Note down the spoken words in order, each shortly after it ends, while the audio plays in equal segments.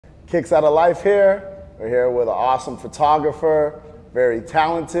Kicks Out of Life here. We're here with an awesome photographer, very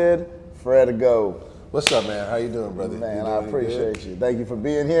talented, Fred Agho. What's up, man? How you doing, brother? Man, I appreciate you. Thank you for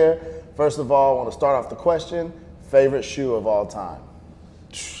being here. First of all, I want to start off the question, favorite shoe of all time?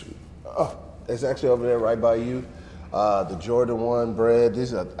 Oh, it's actually over there right by you. The Jordan 1 bread.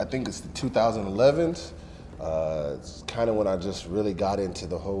 These are, I think it's the 2011s. It's kind of when I just really got into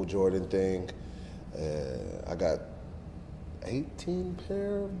the whole Jordan thing. I got 18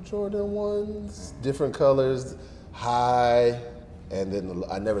 pair of Jordan 1s, different colors, high, and then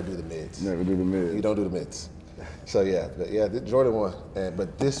I never do the mids. Never do the mids. You don't do the mids. So yeah, the Jordan 1,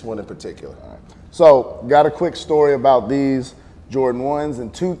 but this one in particular. All right. So, got a quick story about these Jordan 1s. In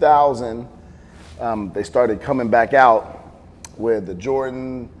 2000, they started coming back out with the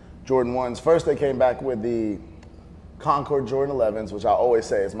Jordan 1s. First, they came back with the Concord Jordan 11s, which I always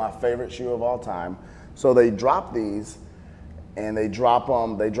say is my favorite shoe of all time. So they dropped these, and they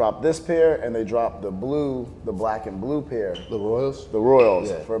drop this pair, and they drop the black and blue pair. The Royals? The Royals,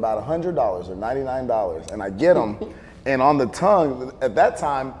 yeah. For about $100 or $99. And I get them, and on the tongue, at that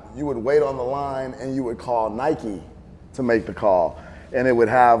time, you would wait on the line, and you would call Nike to make the call. And it would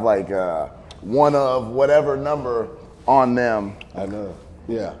have like one of whatever number on them. I know,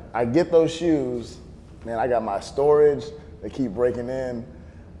 yeah. I get those shoes, man, I got my storage, they keep breaking in.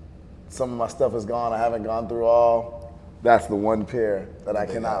 Some of my stuff is gone, I haven't gone through all. That's the one pair that I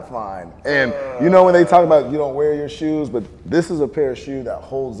cannot find. And you know when they talk about you don't wear your shoes, but this is a pair of shoes that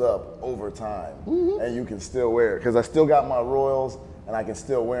holds up over time. And you can still wear it. Because I still got my Royals, and I can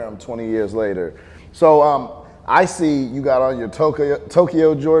still wear them 20 years later. So I see you got on your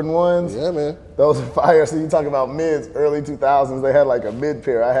Tokyo Jordan 1s. Yeah, man. Those are fire. So you talk about mids, early 2000s, they had like a mid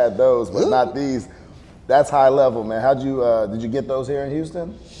pair. I had those, but not these. That's high level, man. Did you get those here in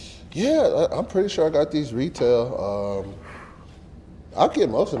Houston? Yeah, I'm pretty sure I got these retail. I'll get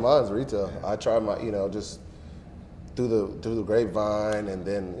most of mine retail. I try my, just through the grapevine, and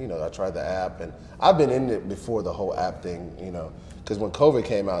then, I tried the app, and I've been in it before the whole app thing, because when COVID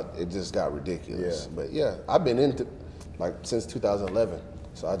came out, it just got ridiculous. Yeah. But yeah, I've been into like since 2011,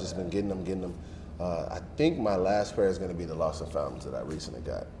 so I've just been getting them. I think my last pair is going to be the Lost and Founds that I recently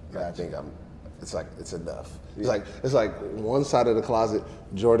got. Gotcha. I think it's enough. Yeah. It's like one side of the closet,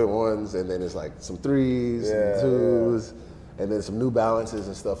 Jordan 1s, and then it's like some 3s and 2s, and then some New Balances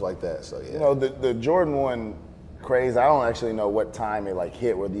and stuff like that. So yeah. The Jordan 1 craze, I don't actually know what time it like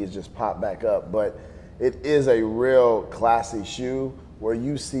hit where these just pop back up, but it is a real classy shoe where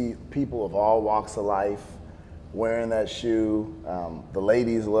you see people of all walks of life wearing that shoe. The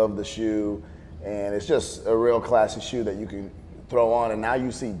ladies love the shoe, and it's just a real classy shoe that you can throw on, and now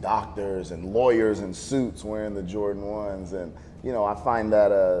you see doctors and lawyers in suits wearing the Jordan 1s, and I find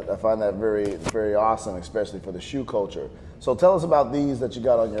that very, very awesome, especially for the shoe culture. So tell us about these that you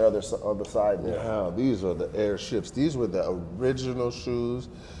got on your other side there. Yeah, these are the airships. These were the original shoes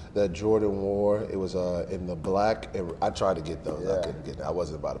that Jordan wore. It was in the black. I tried to get those. Yeah. I couldn't get them. I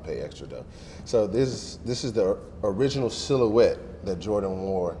wasn't about to pay extra though. So this is the original silhouette that Jordan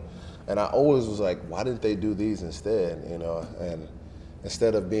wore. And I always was like, why didn't they do these instead? And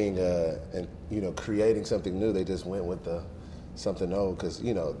instead of being creating something new, they just went with something old. Because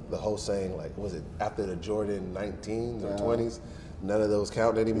the whole saying, like, was it after the Jordan 19s or 20s? None of those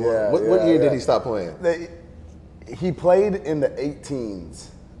count anymore. Yeah, what year did he stop playing? He played in the 18s,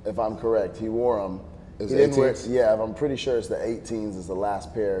 if I'm correct. He wore them. It was 18s? Yeah, I'm pretty sure it's the 18s is the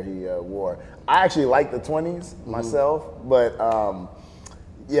last pair he wore. I actually like the 20s myself, but.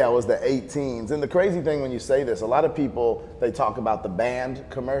 Yeah, it was the 18s. And the crazy thing when you say this, a lot of people, they talk about the band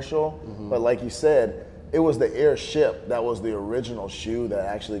commercial, but like you said, it was the Airship that was the original shoe that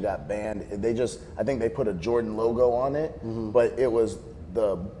actually got banned. I think they put a Jordan logo on it, but it was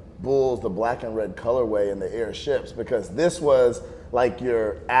the Bulls, the black and red colorway, and the Airships, because this was like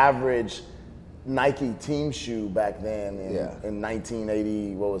your average Nike team shoe back then in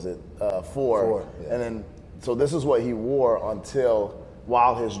 1980, what was it, 4. Yeah. And then, so this is what he wore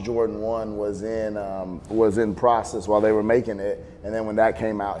while his Jordan 1 was in process, while they were making it, and then when that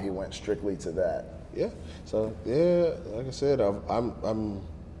came out, he went strictly to that. Yeah. So yeah, like I said, I'm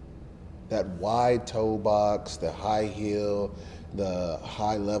that wide toe box, the high heel, the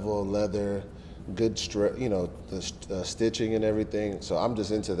high level leather, good the stitching and everything. So I'm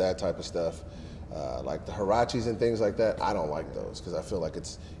just into that type of stuff. Like the Huaraches and things like that, I don't like those because I feel like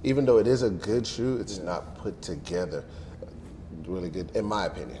even though it is a good shoe, it's not put together really good, in my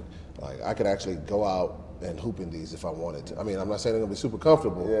opinion. Like I could actually go out and hoop in these if I wanted to. I mean, I'm not saying they're gonna be super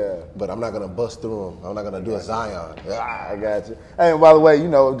comfortable, but I'm not gonna bust through them. I'm not gonna do a Zion. I got you. And by the way,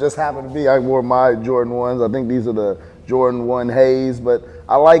 just happened to be, I wore my Jordan 1s. I think these are the Jordan 1 Haze, but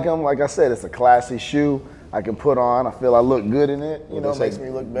I like them. Like I said, it's a classy shoe I can put on. I feel I look good in it. You know, it makes me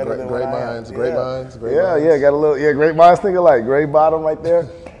look better than great what I am. minds, great minds, great yeah, minds. Yeah, got a little, great minds think alike. Great bottom right there.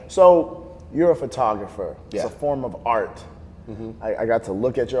 So you're a photographer. Yeah. It's a form of art. I got to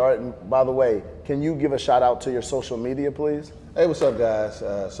look at your art. And by the way, can you give a shout out to your social media, please? Hey, what's up, guys?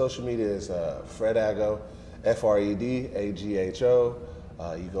 Social media is Fred Agho, FredAgho.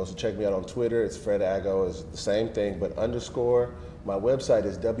 You can also check me out on Twitter. It's Fred Agho. It's the same thing, but underscore. My website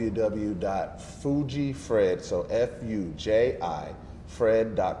is www.fujifred, so Fuji,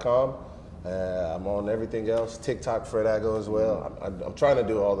 Fred.com. I'm on everything else. TikTok, Fred Agho as well. I'm trying to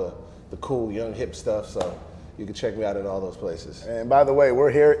do all the cool, young, hip stuff, so you can check me out in all those places. And by the way, we're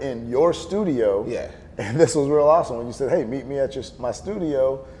here in your studio. Yeah. And this was real awesome when you said, hey, meet me at my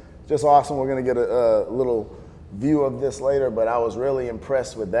studio. Just awesome. We're going to get a little view of this later, but I was really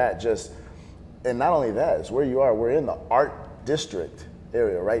impressed with that. And not only that, it's where you are. We're in the art district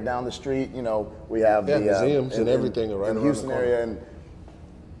area, right down the street. You know, we have the museums and everything right in the Houston area. And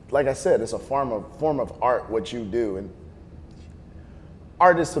like I said, it's a form of art, what you do. And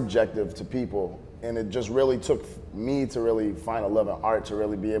art is subjective to people. And it just really took me to really find a love in art, to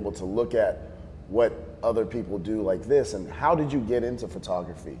really be able to look at what other people do like this. And how did you get into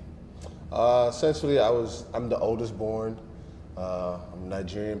photography? Essentially, I'm the oldest born. I'm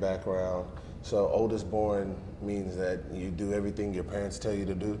Nigerian background. So oldest born means that you do everything your parents tell you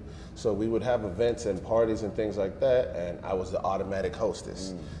to do. So we would have events and parties and things like that, and I was the automatic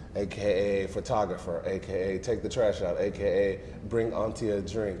hostess, AKA photographer, AKA take the trash out, AKA bring auntie a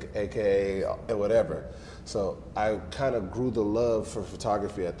drink, AKA whatever. So I kind of grew the love for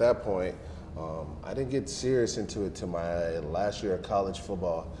photography at that point. I didn't get serious into it till my last year of college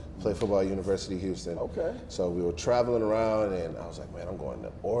football. Played football at University of Houston. Okay. So we were traveling around, and I was like, man, I'm going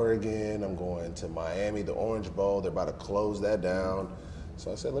to Oregon, I'm going to Miami, the Orange Bowl. They're about to close that down.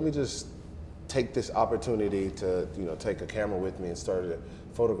 So I said, let me just take this opportunity to, take a camera with me and start to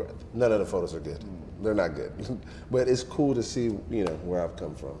photograph. None of the photos are good. They're not good. But it's cool to see, where I've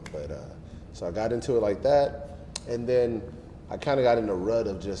come from. But so I got into it like that, and then I kind of got in the rut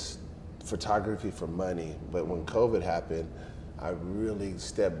of just photography for money. But when COVID happened, I really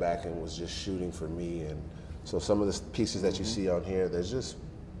stepped back and was just shooting for me. And so some of the pieces that you see on here, there's just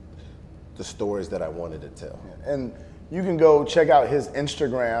the stories that I wanted to tell. And you can go check out his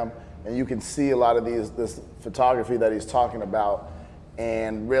Instagram, and you can see a lot of this photography that he's talking about,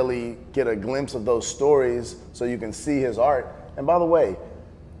 and really get a glimpse of those stories so you can see his art. And by the way,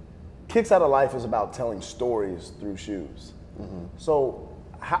 Kicks Out of Life is about telling stories through shoes. So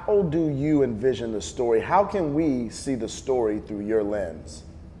how do you envision the story? How can we see the story through your lens?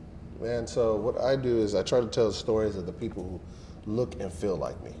 Man, so what I do is I try to tell stories of the people who look and feel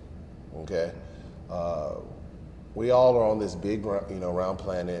like me, okay? We all are on this big, round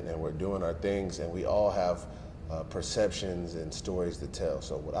planet, and we're doing our things, and we all have perceptions and stories to tell.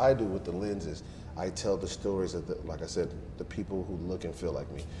 So what I do with the lens is I tell the stories of, like I said, the people who look and feel like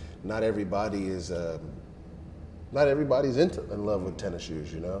me. Not everybody is... Not everybody's in love with tennis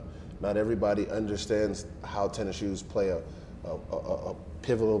shoes, Not everybody understands how tennis shoes play a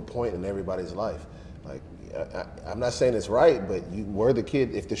pivotal point in everybody's life. Like, I'm not saying it's right, but you were the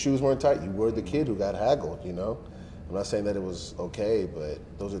kid. If the shoes weren't tight, you were the kid who got haggled, I'm not saying that it was okay, but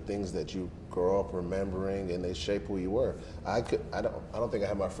those are things that you grow up remembering, and they shape who you were. I don't think I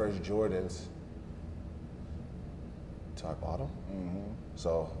had my first Jordans till I bought them.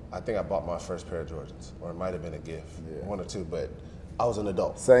 So I think I bought my first pair of Jordans, or it might have been a gift, one or two, but I was an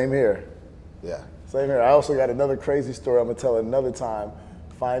adult. Same here. Yeah. Same here. I also got another crazy story I'm gonna tell another time,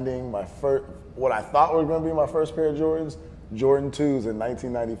 finding my first, what I thought were gonna be my first pair of Jordans, Jordan 2s in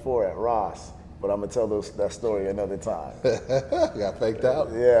 1994 at Ross. But I'm gonna tell that story another time. Got faked out?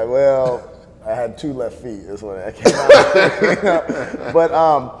 Yeah, well, I had 2 left feet, is what I came out. But,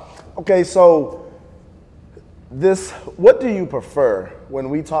 okay, so, what do you prefer when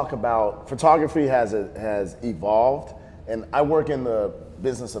we talk about photography? Has evolved, and I work in the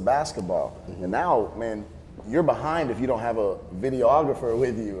business of basketball, and now, man, you're behind if you don't have a videographer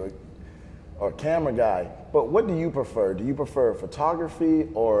with you or a camera guy. But what do you prefer? Do you prefer photography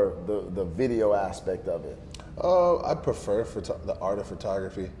or the video aspect of it? I prefer the art of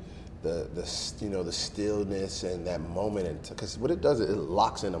photography, the stillness and that moment, because what it does is it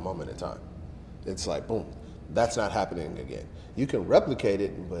locks in a moment in time. It's like boom. That's not happening again. You can replicate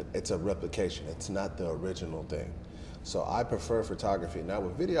it, but it's a replication. It's not the original thing. So I prefer photography. Now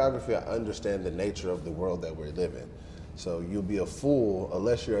with videography, I understand the nature of the world that we're living. So you'll be a fool,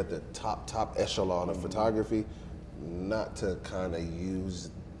 unless you're at the top echelon of photography, not to kind of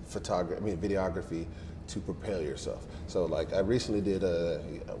use videography to propel yourself. So like I recently did a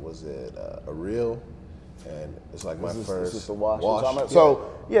reel, and it's like my first This is the wash. Yeah.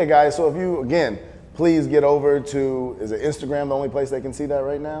 So yeah, guys. So if you again, please get over to, is it Instagram the only place they can see that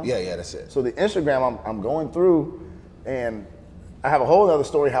right now? Yeah, that's it. So the Instagram, I'm going through, and I have a whole other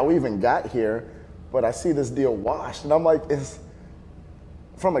story how we even got here, but I see this deal washed, and I'm like, it's,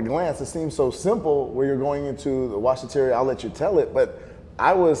 from a glance, it seems so simple where you're going into the wash material. I'll let you tell it, but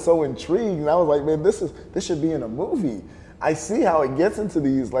I was so intrigued, and I was like, man, this should be in a movie. I see how it gets into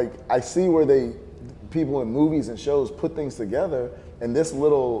these, like, I see where people in movies and shows put things together, and this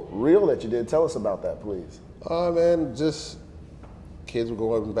little reel that you did, tell us about that, please. Oh man, just kids were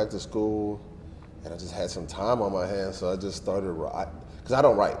going back to school, and I just had some time on my hands, so I just started writing. Because I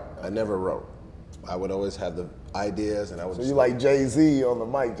don't write, I never wrote. I would always have the ideas, and I would. So you like Jay-Z on the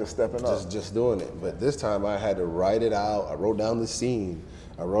mic, just stepping up. Just doing it. But this time I had to write it out. I wrote down the scene.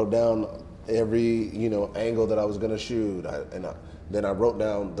 I wrote down every angle that I was gonna shoot, then I wrote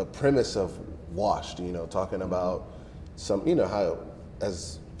down the premise of Washed. Talking about some, how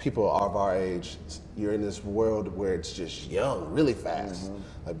as people of our age, you're in this world where it's just young, really fast.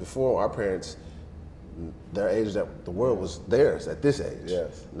 Like before, our parents, their age, that the world was theirs at this age.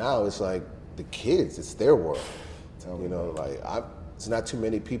 Yes. Now it's like the kids, it's their world. It's not too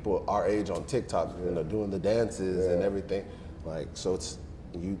many people our age on TikTok, doing the dances and everything. Like, so it's,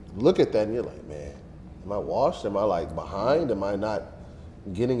 you look at that and you're like, man, am I washed? Am I like behind? Am I not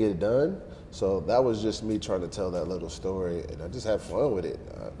getting it done? So that was just me trying to tell that little story, and I just had fun with it.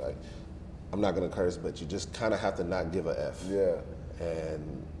 I'm not gonna curse, but you just kind of have to not give a F. Yeah.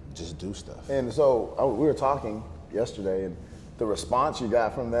 And just do stuff. And so we were talking yesterday, and the response you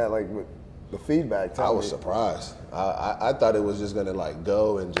got from that, like with the feedback. I was surprised. I thought it was just gonna like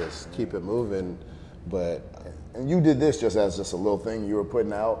go and just keep it moving, but. And you did this just as a little thing you were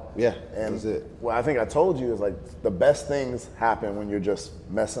putting out. Yeah, and that's it. Well, I think I told you, is like the best things happen when you're just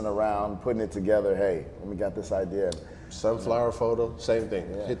messing around, putting it together. Hey, we got this idea. Sunflower photo, same thing.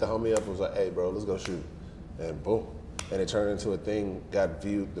 Yeah. Hit the homie up, was like, hey bro, let's go shoot. And boom. And it turned into a thing, got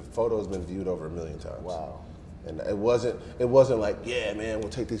viewed, the photo has been viewed over 1 million times. Wow. And it wasn't like, yeah man, we'll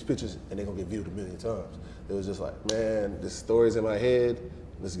take these pictures and they're gonna get viewed 1 million times. It was just like, man, this story's in my head,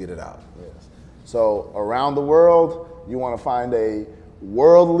 let's get it out. Yes. So around the world, you want to find a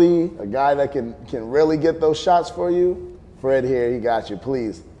guy that can really get those shots for you? Fred here, he got you.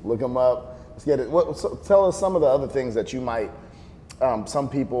 Please look him up. Let's get it. So tell us some of the other things that you might, some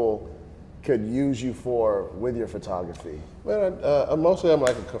people could use you for with your photography. Well, mostly I'm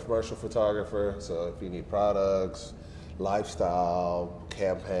like a commercial photographer. So if you need products, lifestyle,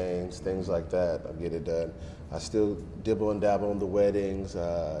 campaigns, things like that, I'll get it done. I still dibble and dabble in the weddings,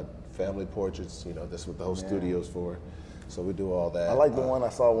 family portraits, that's what the whole studio's for. So we do all that. I like the one, I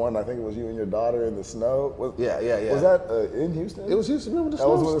saw I think it was you and your daughter in the snow. Yeah. Was that in Houston? It was Houston, remember the that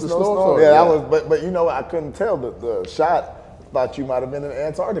snow? Was when the snowstorm. Yeah, that was, but I couldn't tell the shot. Thought you might have been in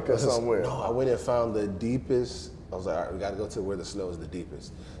Antarctica somewhere. No, I went and found the deepest. I was like, all right, we got to go to where the snow is the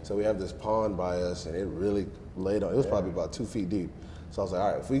deepest. So we have this pond by us, and it really laid on. It was probably about 2 feet deep. So I was like,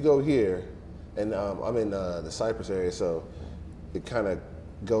 all right, if we go here, and I'm in the Cypress area, so it kind of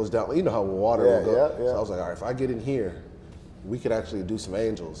goes down. You know how water will go. Yeah. So I was like, all right, if I get in here, we could actually do some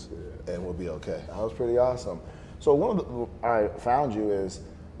angels, and we'll be okay. That was pretty awesome. So one of the I found you is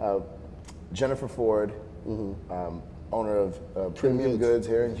Jennifer Ford, owner of Premium Goods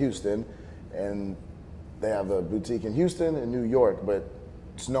here in Houston, and they have a boutique in Houston and New York, but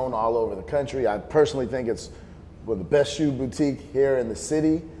it's known all over the country. I personally think it's one of the best shoe boutique here in the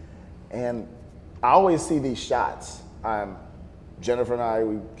city, and I always see these shots. Jennifer and I,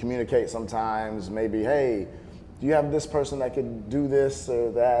 we communicate sometimes, maybe, hey, do you have this person that could do this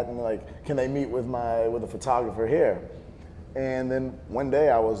or that? And like, can they meet with a photographer here? And then one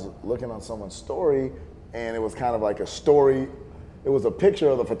day I was looking on someone's story, and it was kind of like a story. It was a picture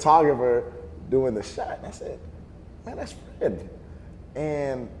of the photographer doing the shot. And I said, man, that's Fred.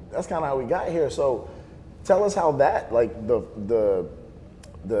 And that's kind of how we got here. So tell us how that, like the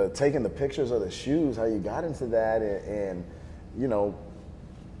taking the pictures of the shoes, how you got into that, and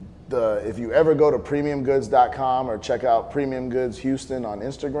if you ever go to premiumgoods.com or check out Premium Goods Houston on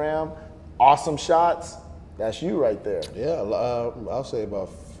Instagram, awesome shots. That's you right there. Yeah, I'll say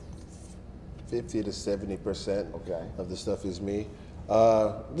about 50 to 70% of the stuff is me.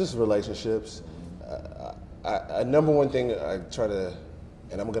 Just relationships. Number one thing I try to,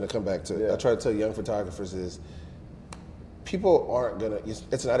 and I'm going to come back to, I try to tell young photographers is, people aren't going to,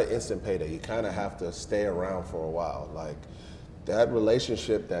 it's not an instant payday. You kind of have to stay around for a while. Like, that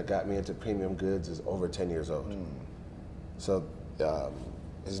relationship that got me into Premium Goods is over 10 years old. So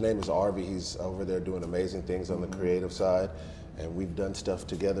his name is Arby. He's over there doing amazing things on the creative side, and we've done stuff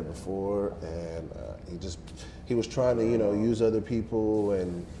together before. And he was trying to, you know, use other people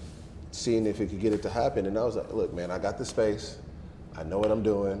and seeing if he could get it to happen. And I was like, look, man, I got the space. I know what I'm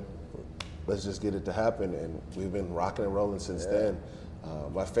doing. Let's just get it to happen. And we've been rocking and rolling since then.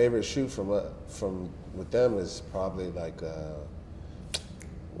 My favorite shoot from with them is probably like,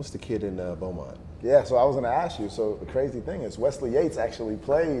 what's the kid in Beaumont? Yeah, so I was going to ask you. So the crazy thing is Wesley Yates actually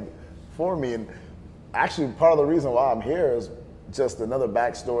played for me. And actually part of the reason why I'm here is just another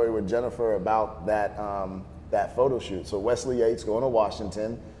backstory with Jennifer about that, that photo shoot. So Wesley Yates going to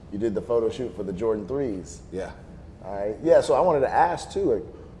Washington, you did the photo shoot for the Jordan 3s. Yeah. All right. Yeah, so I wanted to ask too, like,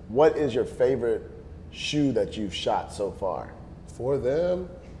 what is your favorite shoe that you've shot so far? For them,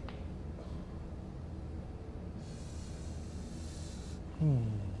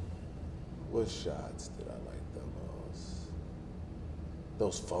 what shots did I like the most?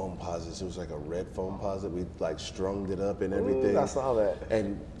 Those foam posits. It was like a red foam posit. We like strung it up and everything. I saw that.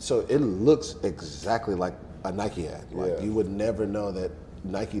 And so it looks exactly like a Nike ad. Like you would never know that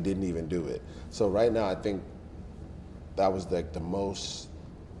Nike didn't even do it. So right now, I think that was like the most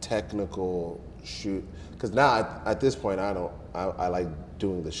technical shoot. Because now at this point, I like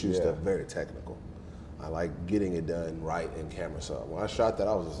doing the shoe stuff very technical. I like getting it done right in camera. So when I shot that,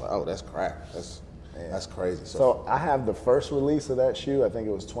 I was just like, oh, that's crack. That's crazy. So I have the first release of that shoe. I think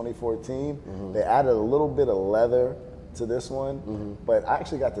it was 2014. They added a little bit of leather to this one, but I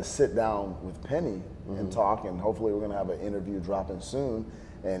actually got to sit down with Penny and talk, and hopefully we're gonna have an interview dropping soon.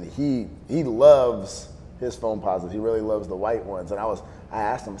 And he loves his foam posits. He really loves the white ones. And I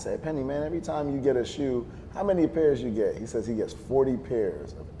asked him, I said, Penny, man, every time you get a shoe, how many pairs you get? He says he gets 40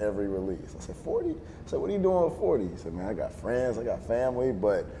 pairs of every release. I said, 40? I said, what are you doing with 40? He said, man, I got friends, I got family,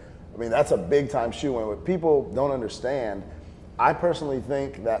 but I mean, that's a big time shoe. And what people don't understand, I personally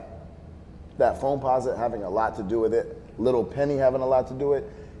think that foam posit having a lot to do with it, Little Penny having a lot to do with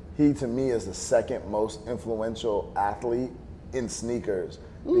it, he to me is the second most influential athlete in sneakers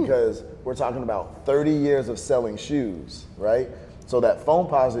because we're talking about 30 years of selling shoes, right? So that foam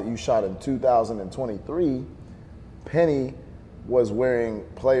posit you shot in 2023, Penny was wearing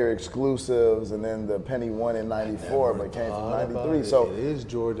player exclusives, and then the Penny one in '94, but came from '93. So it is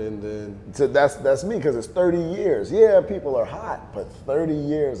Jordan then. So that's me because it's 30 years. Yeah, people are hot, but 30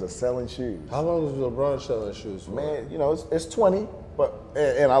 years of selling shoes. How long was LeBron selling shoes for? Man, you know it's 20, but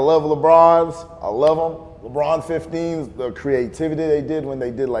and I love LeBrons. I love them. LeBron 15s, the creativity they did when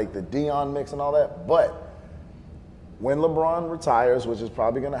they did like the Dion mix and all that, but when LeBron retires, which is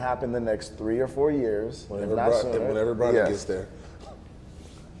probably going to happen the next 3 or 4 years, whenever Bronny gets there,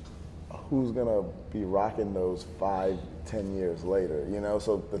 who's going to be rocking those 5, 10 years later? You know,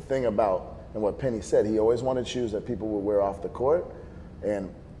 so the thing about, and what Penny said, he always wanted shoes that people would wear off the court,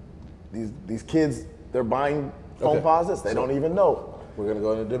 and these kids, they're buying foam posits, they don't even know. We're going to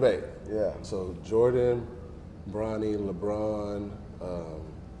go into debate. Yeah. So Jordan, Bronny, LeBron,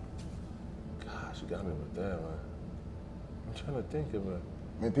 gosh, you got me with that one. I'm trying to think of it.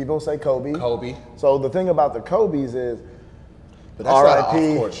 I mean, people say Kobe. Kobe. So the thing about the Kobe's is, but that's not an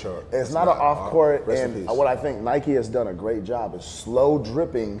RIP, off-court shirt. It's not an off-court, and what I think Nike has done a great job is slow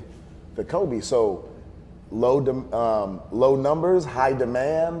dripping the Kobe. So low numbers, high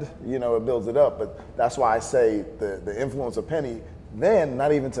demand, you know, it builds it up. But that's why I say the influence of Penny. Then,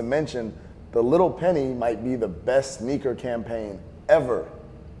 not even to mention, the Little Penny might be the best sneaker campaign ever.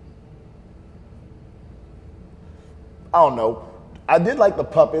 I don't know. I did like the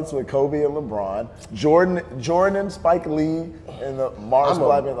puppets with Kobe and LeBron, Jordan and Spike Lee, and the Mars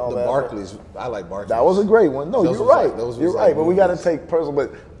Black and all the that. Barclays, I like Barclays. That was a great one. No, you're right. You're right. But we got to take personal.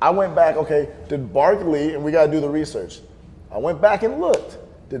 But I went back. Okay, did Barkley? And we got to do the research. I went back and looked.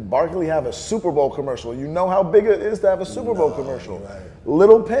 Did Barkley have a Super Bowl commercial? You know how big it is to have a Super Bowl commercial. Right.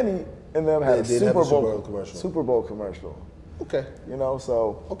 Little Penny and them had a Super Bowl commercial. Okay. You know,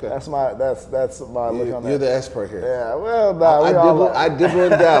 so that's my look on that. You're the expert here. Yeah, well, nah, I dibble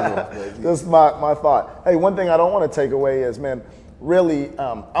and dabble. That's my thought. Hey, one thing I don't want to take away is, man, really,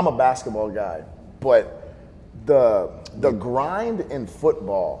 I'm a basketball guy, but the grind in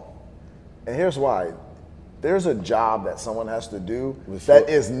football, and here's why. There's a job that someone has to do that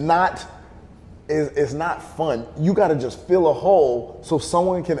is not fun. You got to just fill a hole so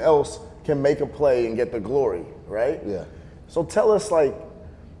someone else can make a play and get the glory, right? Yeah. So tell us, like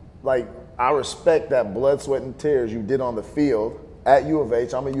I respect that blood, sweat, and tears you did on the field at U of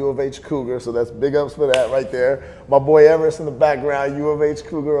H. I'm a U of H Cougar, so that's big ups for that right there. My boy Everest in the background, U of H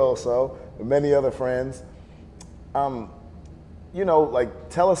Cougar also, and many other friends. You know, like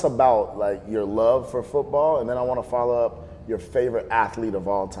tell us about like your love for football, and then I want to follow up your favorite athlete of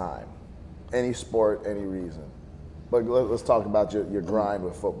all time. Any sport, any reason. But let's talk about your grind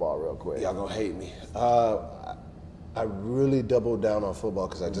with football real quick. Y'all gonna hate me. I really doubled down on football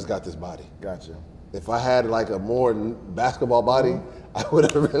because I just got this body. Gotcha. If I had like a more basketball body, I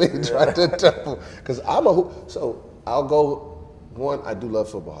would have really tried to double. Because so I'll go. One, I do love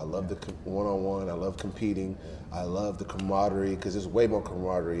football. I love the one-on-one. I love competing. I love the camaraderie because there's way more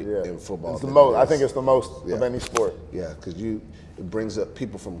camaraderie in football. It's the most. I think it's the most of any sport. Yeah, because it brings up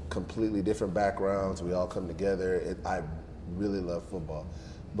people from completely different backgrounds. We all come together. I really love football.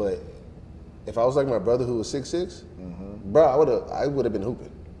 But if I was like my brother who was 6'6", bro, I would have been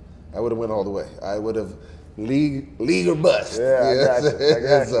hooping. I would have went all the way. I would have league or bust. Yeah, I got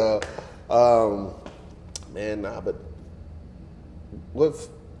you. So, man, but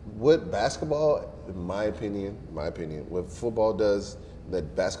what basketball, in my opinion, what football does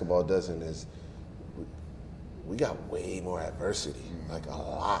that basketball doesn't is we got way more adversity, like a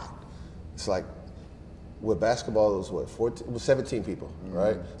lot. It's like with basketball, it was 17 people,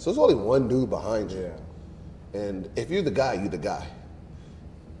 right? So there's only one dude behind you. Yeah. And if you're the guy, you're the guy.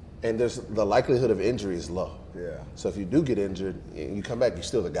 And there's the likelihood of injury is low. Yeah. So if you do get injured and you come back, you're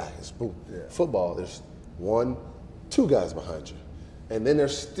still the guy. It's boom. Yeah. Football, there's 1, 2 guys behind you. And then they're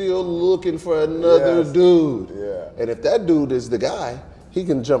still looking for another dude. Yeah. And if that dude is the guy, he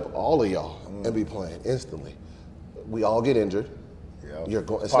can jump all of y'all and be playing instantly. We all get injured. Yep. You're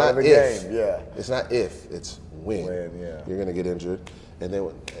going. It's part not of the if. game. Yeah. It's not if. It's when. Yeah. You're gonna get injured, and then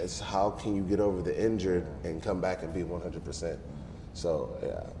it's how can you get over the injured and come back and be 100%. So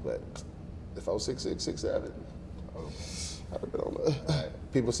yeah, but if I was 6'6", 6'7", I'd have been on the.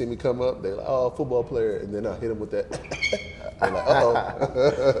 People see me come up, they're like, "Oh, football player," and then I hit them with that. They're like,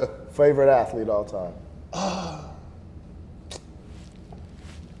 "Uh-oh." Favorite athlete all time?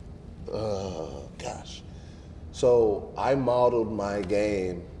 Gosh. So I modeled my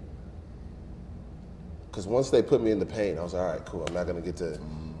game because once they put me in the paint, I was like, all right, cool. I'm not gonna get to,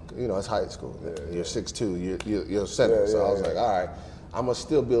 it's high school. You're 6'2", you're center. So I was like, all right, I'm gonna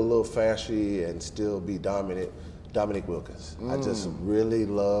still be a little flashy and still be dominant. Dominic Wilkins. I just really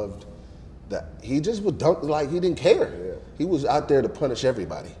loved that. He just would dunk like he didn't care. Yeah. He was out there to punish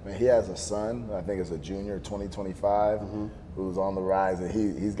everybody. Man, he has a son, I think it's a junior, 2025, who's on the rise, and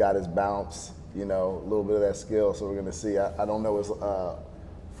he's got his bounce, a little bit of that skill. So we're gonna see. I don't know his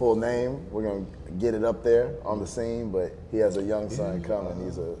full name. We're gonna get it up there on the scene, but he has a young son coming.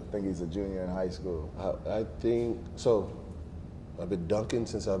 I think he's a junior in high school. I think so. I've been dunking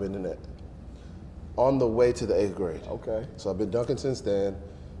since I've been in that. On the way to the 8th grade. Okay. So I've been dunking since then.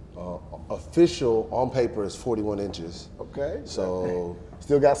 Official on paper is 41 inches. Okay. So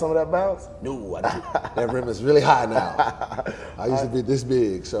still got some of that bounce? No, I do. That rim is really high now. I used to be this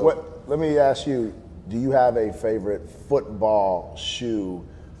big. So let me ask you: do you have a favorite football shoe,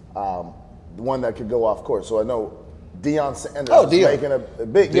 the one that could go off court? So I know Deion Sanders is making a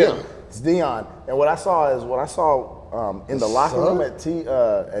big deal. It's Deion, and what I saw in the locker room at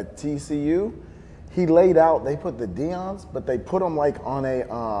TCU. He laid out. They put the Deons, but they put them like on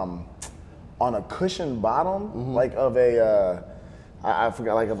a cushioned bottom, like of a I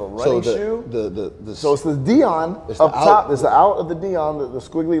forgot, like of a running shoe. So it's the Deon up top. It's the out of the Deon, the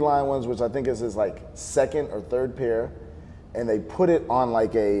squiggly line ones, which I think is his like second or third pair, and they put it on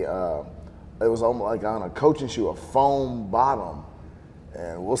like it was almost like on a coaching shoe, a foam bottom,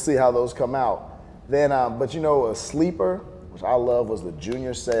 and we'll see how those come out. Then, but a sleeper, which I love, was the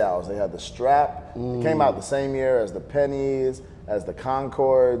Junior Seau's. They had the strap. It came out the same year as the Pennies, as the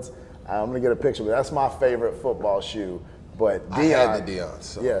Concords. I'm gonna get a picture, but that's my favorite football shoe. But Deion, I had the Deons.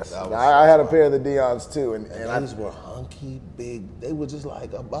 So yes, I had a pair of the Deons too, and those were hunky, big. They were just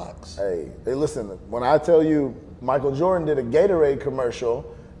like a box. Hey, listen. When I tell you, Michael Jordan did a Gatorade commercial.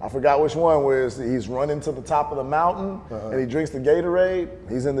 I forgot which one, where he's running to the top of the mountain and he drinks the Gatorade.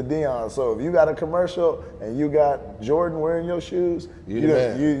 He's in the Deon. So if you got a commercial and you got Jordan wearing your shoes, you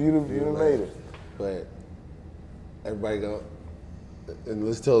done made it. But everybody and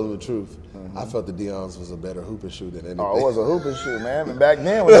let's tell them the truth. I felt the Deons was a better hooping shoe than anything. Oh, it was a hooping shoe, man. And back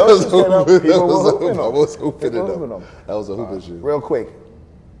then, when those shoes came out, people were hooping them. I was hooping them. That was a hooping shoe. Real quick,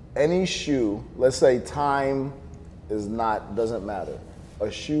 any shoe, let's say time doesn't matter. A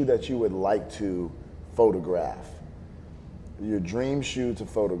shoe that you would like to photograph. Your dream shoe to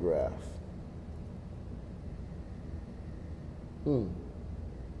photograph.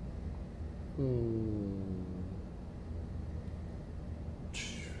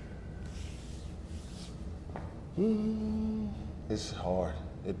 It's hard.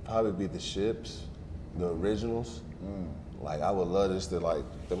 It'd probably be the ships, the originals. Like I would love this to like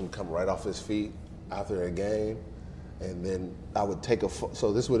them come right off his feet after a game. and then I would take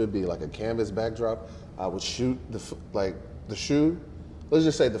so this would be like a canvas backdrop. I would shoot the shoe. Let's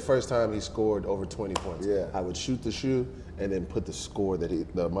just say the first time he scored over 20 points. Yeah. I would shoot the shoe and then put the score the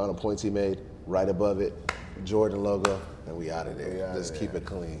amount of points he made right above it, Jordan logo, and we out of there. Just keep it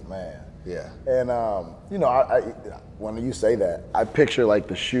clean. Man. Yeah. And you know, I when you say that, I picture like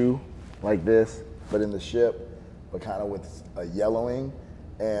the shoe like this, but in the ship, but kind of with a yellowing.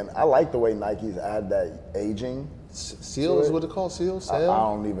 And I like the way Nike's add that aging. Seal is what it called? Seal? I Sail?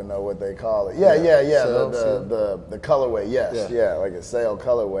 don't even know what they call it. Yeah. Sail, The colorway, yes. Yeah, like a sail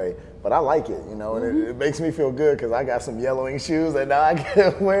colorway. But I like it, you know, and it makes me feel good because I got some yellowing shoes that now I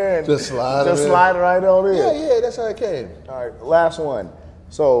can wear and just slide right on in. Yeah, that's how it came. All right, last one.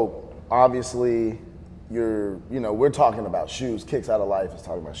 So obviously we're talking about shoes. Kicks Out of Life is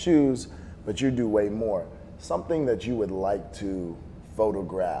talking about shoes, but you do way more. Something that you would like to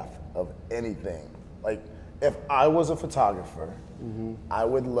photograph of anything. Like, if I was a photographer, I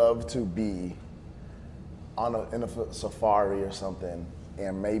would love to be in a safari or something,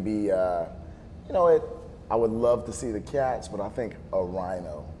 and maybe, I would love to see the cats, but I think a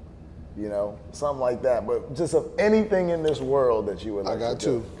rhino, something like that. But just of anything in this world that you would like to do. I got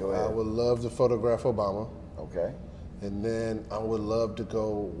two. Go ahead. I would love to photograph Obama. Okay. And then I would love to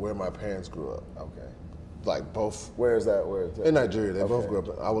go where my parents grew up. Okay. Like both. Where is that? In Nigeria. They both grew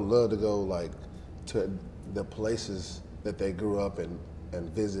up. I would love to go like to the places that they grew up and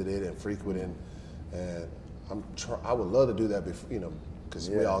visited and frequented, and I would love to do that before, because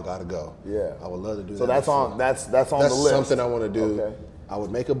we all got to go. Yeah. I would love to do that. So that's before. on the list. That's something I want to do. Okay. I would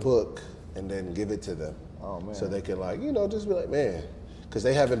make a book and then give it to them. Oh man. So they can just be like, man, because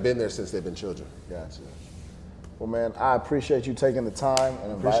they haven't been there since they've been children. Gotcha. Well, man, I appreciate you taking the time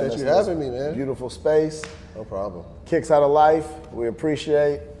and inviting us Appreciate you to this having me, man. beautiful space. No problem. Kicks Out of Life. We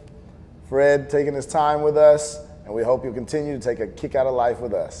appreciate Fred taking his time with us, and we hope you'll continue to take a kick out of life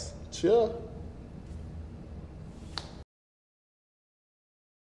with us. Sure.